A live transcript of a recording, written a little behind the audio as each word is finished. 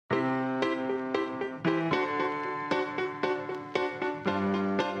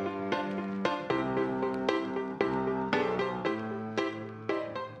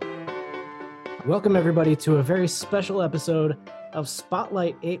Welcome, everybody, to a very special episode of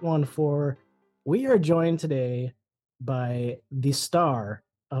Spotlight 814. We are joined today by the star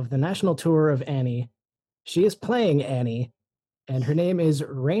of the national tour of Annie. She is playing Annie, and her name is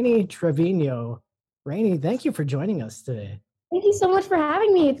Rainey Treviño. Rainey, thank you for joining us today. Thank you so much for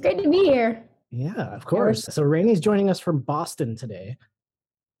having me. It's great to be here. Yeah, of course. So Rainey's joining us from Boston today,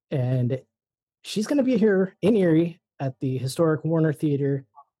 and she's going to be here in Erie at the historic Warner Theater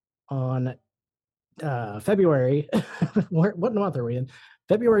on February. What month are we in?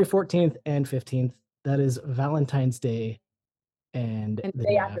 February 14th and 15th. That is Valentine's Day and the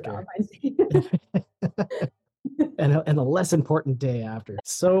day after Valentine's Day. and a less important day after.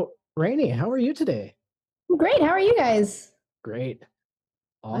 So, Rainey, how are you today? I'm great. How are you guys? Great.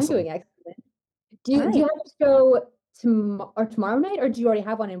 Awesome. I'm doing excellent. Do you have a show tomorrow night, or do you already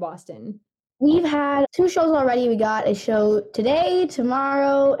have one in Boston? We've had 2 shows already. We got a show today,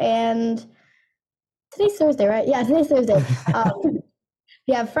 tomorrow, and today's Thursday, right? Yeah, today's Thursday.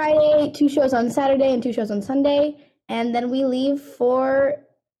 We have Friday, 2 shows on Saturday, and 2 shows on Sunday. And then we leave for,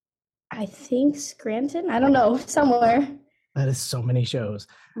 I think, Scranton? I don't know, somewhere. That is so many shows.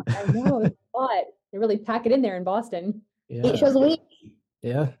 I know, it's a lot. They really pack it in there in Boston. Yeah. 8 shows a week.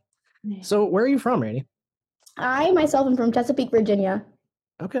 Yeah. So where are you from, Rainey? I myself am from Chesapeake, Virginia.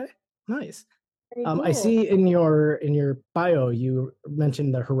 Okay, nice. Cool. I see in your bio you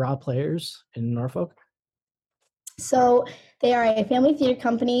mentioned the Hurrah Players in Norfolk. So they are a family theater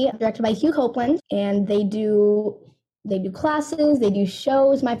company directed by Hugh Copeland, and they do classes, they do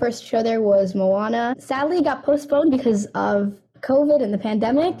shows. My first show there was Moana. Sadly, it got postponed because of COVID and the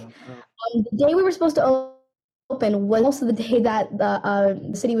pandemic. The day we were supposed to open was also the day that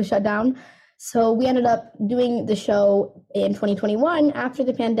the city was shut down. So we ended up doing the show in 2021 after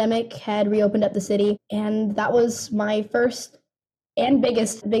the pandemic had reopened up the city. And that was my first and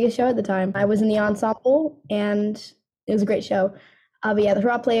biggest show at the time. I was in the ensemble, and it was a great show. But yeah, the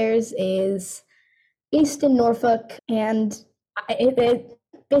Hurrah Players is based in Norfolk, and it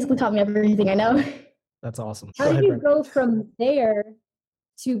basically taught me everything I know. That's awesome. How did you go from there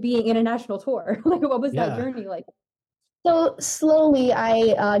to being in a national tour? Like, what was that journey like? So slowly,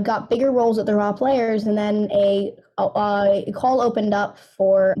 I got bigger roles at the Hurrah Players, and then a call opened up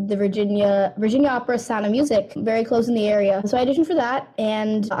for the Virginia Opera Sound of Music, very close in the area. So I auditioned for that,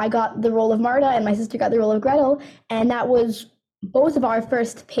 and I got the role of Marta, and my sister got the role of Gretel, and that was both of our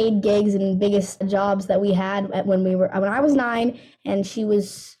first paid gigs and biggest jobs that we had when I was 9 and she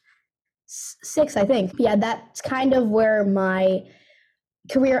was 6, I think. Yeah, that's kind of where my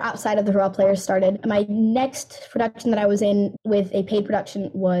career outside of the Hurrah Players started. My next production that I was in with a paid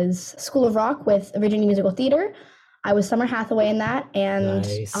production was School of Rock with Virginia Musical Theater. I was Summer Hathaway in that, and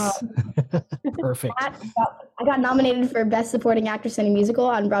nice. Perfect. I got nominated for Best Supporting Actress in a Musical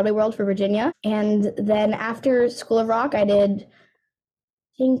on Broadway World for Virginia. And then after School of Rock, I did,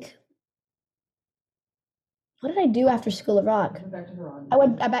 what did I do after School of Rock? I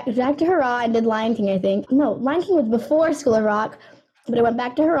went back to Hurrah and did Lion King, I think. No, Lion King was before School of Rock, but I went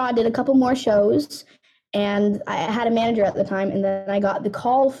back to Hurrah, did a couple more shows, and I had a manager at the time, and then I got the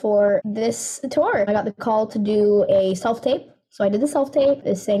call for this tour. I got the call to do a self-tape. So I did the self-tape,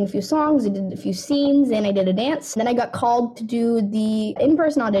 I sang a few songs, I did a few scenes, and I did a dance. Then I got called to do the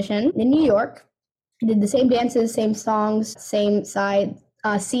in-person audition in New York. I did the same dances, same songs, same side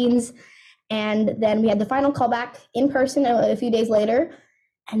scenes. And then we had the final callback in person a few days later.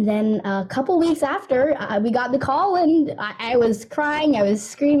 And then a couple weeks after, we got the call, and I was crying, I was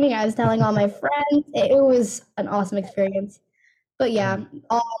screaming, I was telling all my friends. It was an awesome experience. But yeah,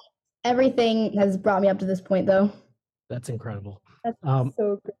 everything has brought me up to this point, though. That's incredible. That's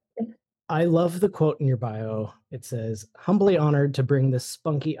so good. I love the quote in your bio. It says, "Humbly honored to bring this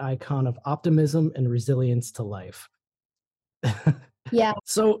spunky icon of optimism and resilience to life." Yeah.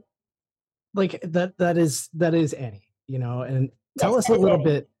 So, like that is Annie, and tell us a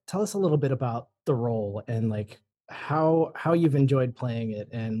little bit about the role and like how you've enjoyed playing it,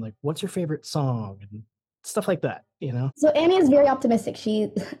 and like what's your favorite song and stuff like that, So Annie is very optimistic.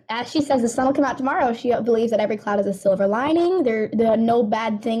 As she says, the sun will come out tomorrow. She believes that every cloud has a silver lining. No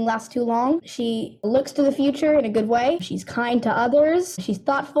bad thing lasts too long. She looks to the future in a good way. She's kind to others. She's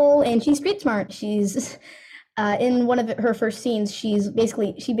thoughtful, and she's street smart. She's in one of her first scenes, she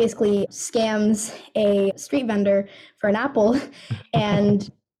basically scams a street vendor for an apple,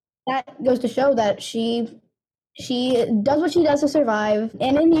 and that goes to show that she does what she does to survive,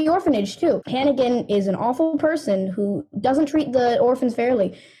 and in the orphanage too. Hannigan is an awful person who doesn't treat the orphans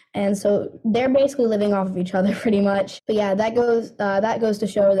fairly, and so they're basically living off of each other pretty much. But yeah, that goes to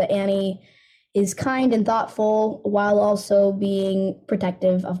show that Annie is kind and thoughtful while also being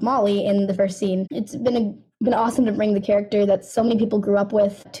protective of Molly in the first scene. It's been awesome to bring the character that so many people grew up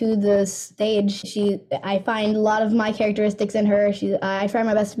with to the stage. I find a lot of my characteristics in her. I try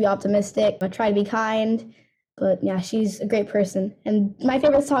my best to be optimistic. I try to be kind. But yeah, she's a great person. And my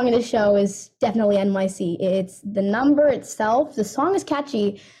favorite song in the show is definitely NYC. It's the number itself. The song is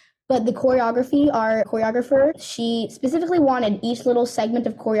catchy, but the choreography, our choreographer, she specifically wanted each little segment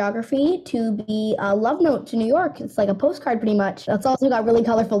of choreography to be a love note to New York. It's like a postcard pretty much. It's also got really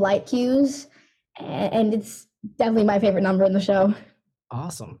colorful light cues, and it's definitely my favorite number in the show.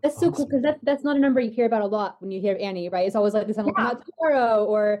 Awesome. That's so cool, because that's not a number you hear about a lot when you hear Annie, right? It's always like this song, Not Tomorrow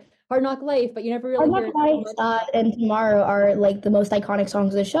or Hard Knock Life, but you never really hear it. And Tomorrow are like the most iconic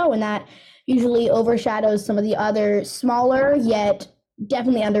songs of the show, and that usually overshadows some of the other smaller yet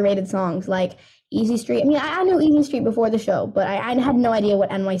definitely underrated songs like Easy Street. I mean, I knew Easy Street before the show, but I had no idea what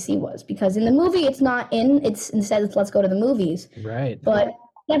NYC was, because in the movie it's not instead it's Let's Go to the Movies. Right. But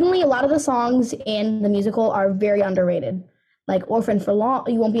definitely a lot of the songs in the musical are very underrated. Like Orphan for Long,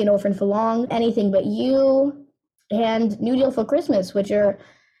 You Won't Be an Orphan for Long, Anything But You, and New Deal for Christmas, which are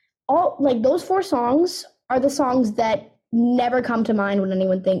all, like, those 4 songs are the songs that never come to mind when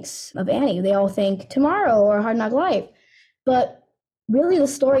anyone thinks of Annie. They all think Tomorrow or Hard Knock Life. But really the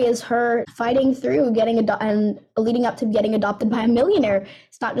story is her fighting through and leading up to getting adopted by a millionaire.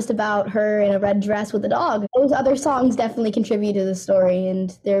 It's not just about her in a red dress with a dog. Those other songs definitely contribute to the story,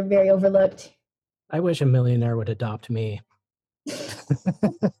 and they're very overlooked. I wish a millionaire would adopt me.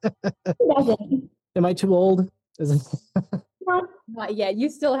 Am I too old? Not yet. You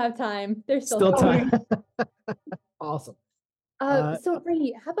still have time. There's still time. Awesome. So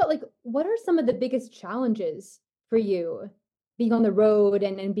Rainey, how about, like, what are some of the biggest challenges for you being on the road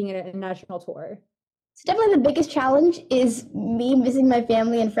and being at a national tour? So definitely the biggest challenge is me missing my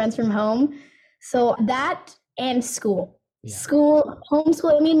family and friends from home. So that and school. Yeah. School,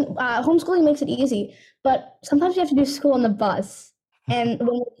 homeschool. I mean, homeschooling makes it easy, but sometimes you have to do school on the bus and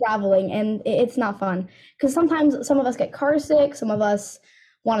when we're traveling, and it's not fun, because sometimes some of us get car sick, some of us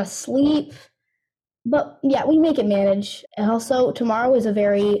want to sleep, but yeah, we make it manage. And also, Tomorrow is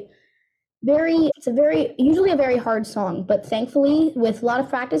usually a very hard song, but thankfully with a lot of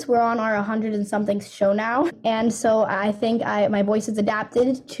practice, we're on our 100 and something show now. And so I think my voice is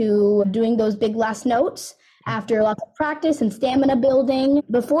adapted to doing those big last notes after lots of practice and stamina building.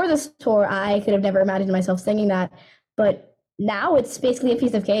 Before this tour, I could have never imagined myself singing that, but now it's basically a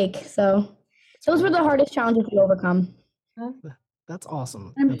piece of cake. So those were the hardest challenges to overcome. That's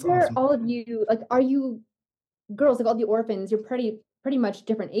awesome. I'm sure all of you, like, are you girls, like all the orphans, you're pretty much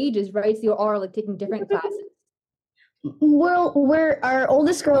different ages, right? So you are like taking different classes. Well, our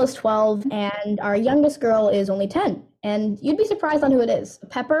oldest girl is 12 and our youngest girl is only 10. And you'd be surprised on who it is.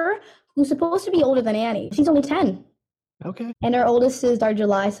 Pepper, who's supposed to be older than Annie. She's only 10. Okay. And our oldest is our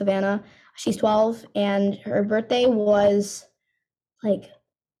July, Savannah. She's 12, and her birthday was like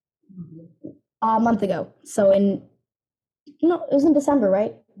a month ago. So it was in December,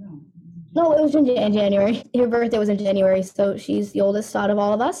 right? No, it was in January. Her birthday was in January, so she's the oldest out of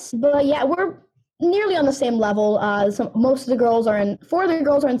all of us. But yeah, we're nearly on the same level. Most of the girls 4 of the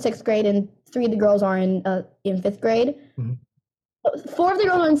girls are in 6th grade, and 3 of the girls are in 5th grade. Mm-hmm. 4 of the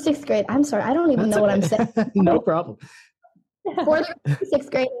girls are in 6th grade. I'm sorry, I don't even know what I'm saying. No problem. 4 of the girls are in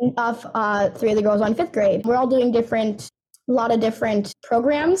 6th grade, and 3 of the girls are in 5th grade. We're all doing a lot of different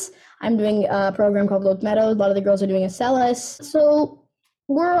programs. I'm doing a program called Oak Meadows. A lot of the girls are doing Acellus. So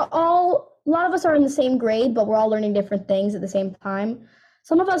a lot of us are in the same grade, but we're all learning different things at the same time.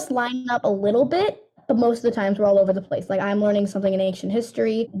 Some of us line up a little bit, but most of the times we're all over the place. Like, I'm learning something in ancient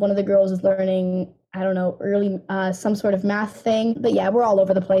history. One of the girls is learning, I don't know, some sort of math thing. But yeah, we're all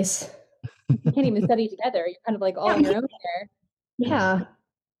over the place. You can't even study together. You're kind of like all on your own there. Yeah.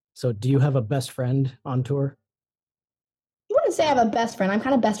 So do you have a best friend on tour? I wouldn't say I have a best friend. I'm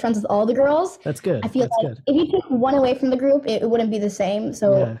kind of best friends with all the girls. That's good. I feel like if you took one away from the group, it wouldn't be the same.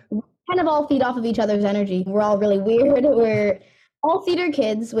 So we kind of all feed off of each other's energy. We're all really weird. We're all theater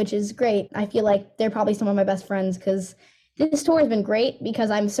kids, which is great. I feel like they're probably some of my best friends, because this tour has been great because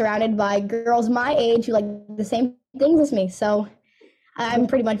I'm surrounded by girls my age who like the same things as me. So I'm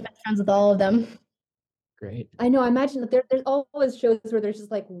pretty much best friends with all of them. Great. I know. I imagine that there's always shows where there's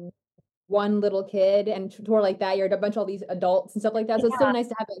just like one little kid, and tour like that, you're at a bunch of all these adults and stuff like that. So it's so nice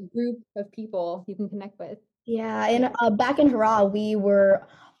to have a group of people you can connect with. Yeah, and back in Hurrah, we were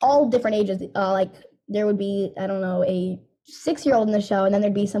all different ages. Like, there would be, I don't know, a 6-year-old in the show, and then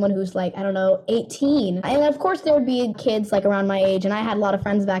there'd be someone who's like, I don't know, 18. And of course there would be kids like around my age, and I had a lot of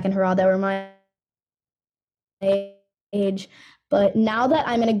friends back in Hurrah that were my age. But now that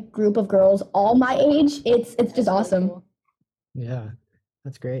I'm in a group of girls all my age, it's just awesome. Cool. Yeah,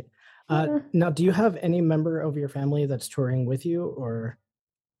 that's great. Now, do you have any member of your family that's touring with you, or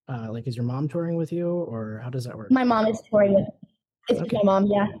like is your mom touring with you, or how does that work? My mom is touring with me. It's Okay. my mom,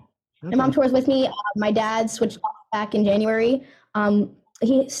 yeah. My mom tours with me. My dad switched off back in January.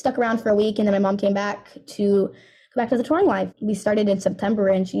 He stuck around for a week, and then my mom came back to go back to the touring life. We started in September,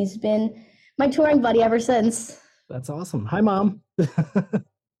 and she's been my touring buddy ever since. That's awesome. Hi, Mom.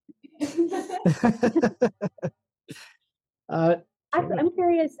 I'm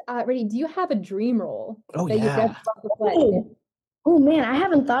curious, Rainey, do you have a dream role Oh, that yeah. you'd love to play? Oh man, I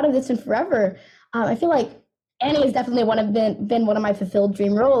haven't thought of this in forever. I feel like Annie has definitely been one of my fulfilled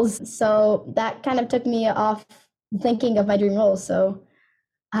dream roles. So that kind of took me off thinking of my dream roles. So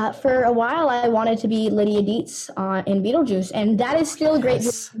for a while, I wanted to be Lydia Dietz in Beetlejuice, and that is still a great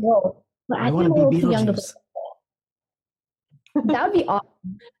Yes. dream role. But I I want think to I'm a be little too young to play. Beetlejuice. That would be awesome.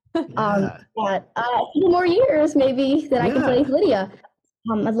 Yeah. A few more years, maybe, that I can play Yeah. Lydia.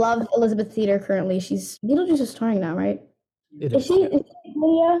 I love Elizabeth Theater currently. Beetlejuice is touring now, right? It Is is. she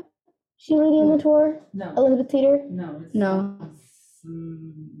Lydia? She leading the tour? No. Elizabeth Theater? No. No. I can't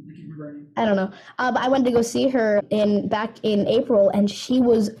remember her name. I don't know. But I went to go see her back in April, and she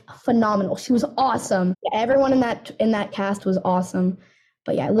was phenomenal. She was awesome. Everyone in that cast was awesome.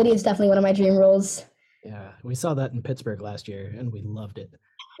 But yeah, Lydia's definitely one of my dream roles. Yeah, we saw that in Pittsburgh last year, and we loved it.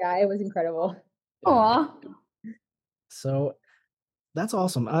 Yeah, it was incredible. Aw. So that's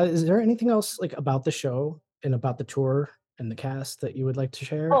awesome. Is there anything else like about the show and about the tour and the cast that you would like to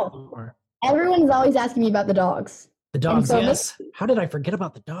share? Oh. Or Everyone's always asking me about the dogs. the dogs? so Yes. How did I forget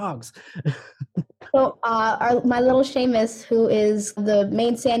about the dogs? So my little Seamus, who is the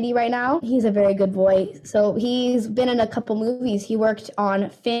main Sandy right now, he's a very good boy. So he's been in a couple movies. He worked on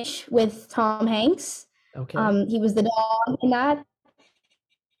Fish with Tom Hanks. Okay. He was the dog in that.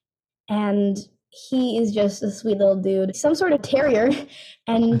 And he is just a sweet little dude. Some sort of terrier.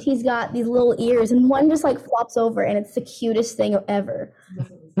 And he's got these little ears. And one just like flops over. And it's the cutest thing ever.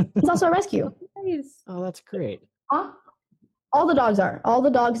 He's also a rescue. Nice. Oh, that's great. All the dogs are. All the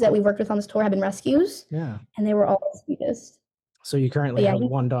dogs that we've worked with on this tour have been rescues. Yeah. And they were all the sweetest. So you currently Yeah, have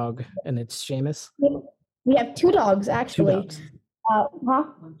one dog, and it's Seamus? We have 2 dogs, Two actually. dogs.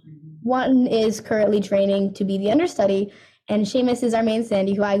 One is currently training to be the understudy, and Seamus is our main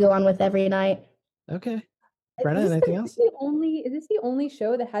Sandy, who I go on with every night. Okay. Brennan, anything else? Is this the only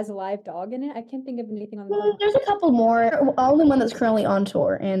show that has a live dog in it? I can't think of anything on the There's a couple more. Only one that's currently on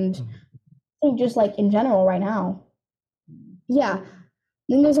tour, and I think just like in general right now. Yeah.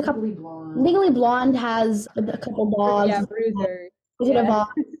 Then there's a couple. Legally Blonde. Legally Blonde has a couple dogs. Yeah, Bruiser. Wizard of Oz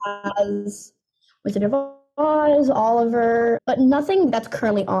has Wizard of Oz, Oliver, but nothing that's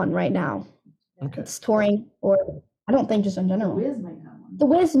currently on right now. Okay. It's touring, or I don't think just in general. Wiz might have one. The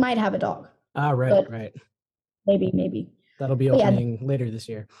Wiz might have a dog. Ah, right, But- right. Maybe. That'll be Yeah. opening later this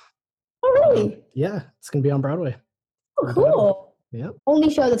year. Oh, really? Yeah, it's gonna be on Broadway. Oh, cool. Yep. Only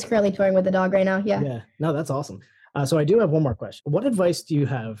show that's currently touring with the dog right now. Yeah. Yeah. No, that's awesome. So I do have one more question. What advice do you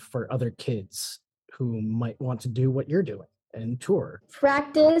have for other kids who might want to do what you're doing and tour?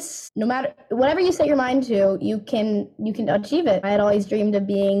 Practice, no matter whatever you set your mind to, you can achieve it. I had always dreamed of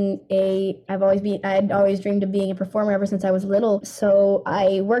being a performer ever since I was little. So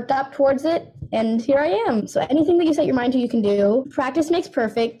I worked up towards it, and here I am. So anything that you set your mind to, you can do. Practice makes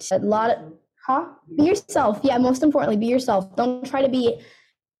perfect. Be yourself. Yeah, most importantly, be yourself. Don't try to be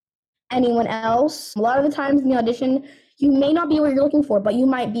anyone else. A lot of the times in the audition, you may not be what you're looking for, but you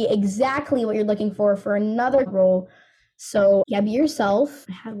might be exactly what you're looking for another role. So yeah, be yourself.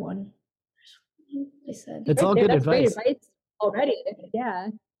 I had one. I said. It's all Right there, good that's great advice. advice already. Yeah.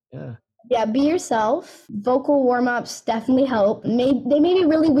 Yeah. Yeah, be yourself. Vocal warm-ups definitely help. They may be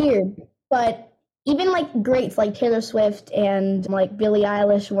really weird, but even like greats like Taylor Swift and like Billie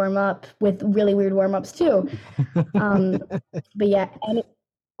Eilish warm up with really weird warm-ups too. But yeah, and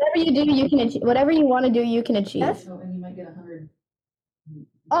whatever you do, you can achieve. Whatever you want to do, you can achieve. Yes. Oh, and you might get 100.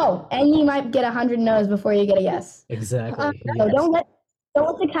 Oh, and you might get 100 no's before you get a yes. Exactly. So Yes. don't let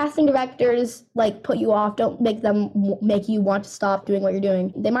the casting directors like put you off. Don't make them make you want to stop doing what you're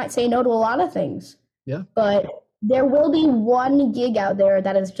doing. They might say no to a lot of things. Yeah. But there will be one gig out there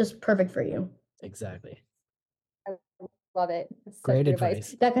that is just perfect for you. Exactly. Love it. That's such Great good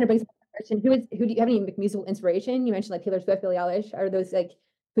advice. That kind of brings up a question. Who do you have any musical inspiration? You mentioned like Taylor Swift, Billie Eilish. Are those like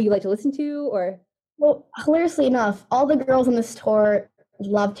who you like to listen to, or? Well, hilariously enough, all the girls on this tour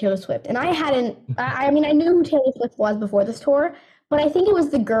love Taylor Swift. And I hadn't, I mean, I knew who Taylor Swift was before this tour, but I think it was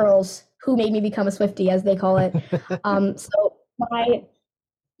the girls who made me become a Swiftie, as they call it. So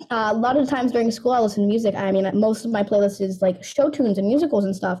A lot of times during school, I listen to music. I mean, most of my playlist is like show tunes and musicals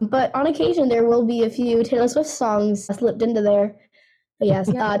and stuff. But on occasion, there will be a few Taylor Swift songs slipped into there. But yes,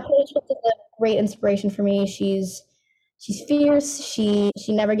 Yeah. Taylor Swift is a great inspiration for me. She's fierce. She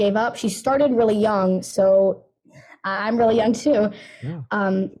never gave up. She started really young, so I'm really young too.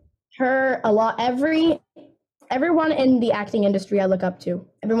 Yeah. Everyone in the acting industry I look up to.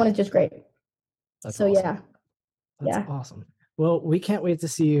 Everyone is just great. That's So awesome. yeah. That's Yeah. awesome. Well, we can't wait to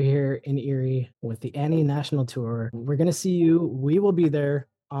see you here in Erie with the Annie National Tour. We're going to see you. We will be there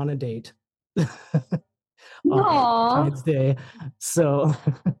on a date on Aww. Valentine's Day. So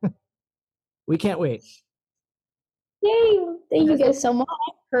we can't wait. Yay. Thank you guys so much.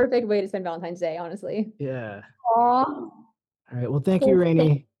 Perfect way to spend Valentine's Day, honestly. Yeah. Aww. All right. Well, thank you,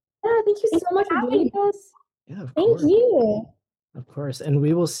 Rainey. Yeah, thank you so much for joining us. Yeah, of Thank course. you. Of course. And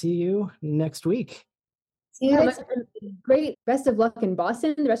we will see you next week. See you Yeah, guys. great. Best of luck in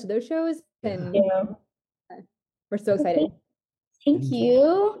Boston, the rest of those shows. And Yeah. we're so excited. Thank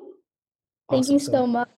you. Thank Awesome. you so much.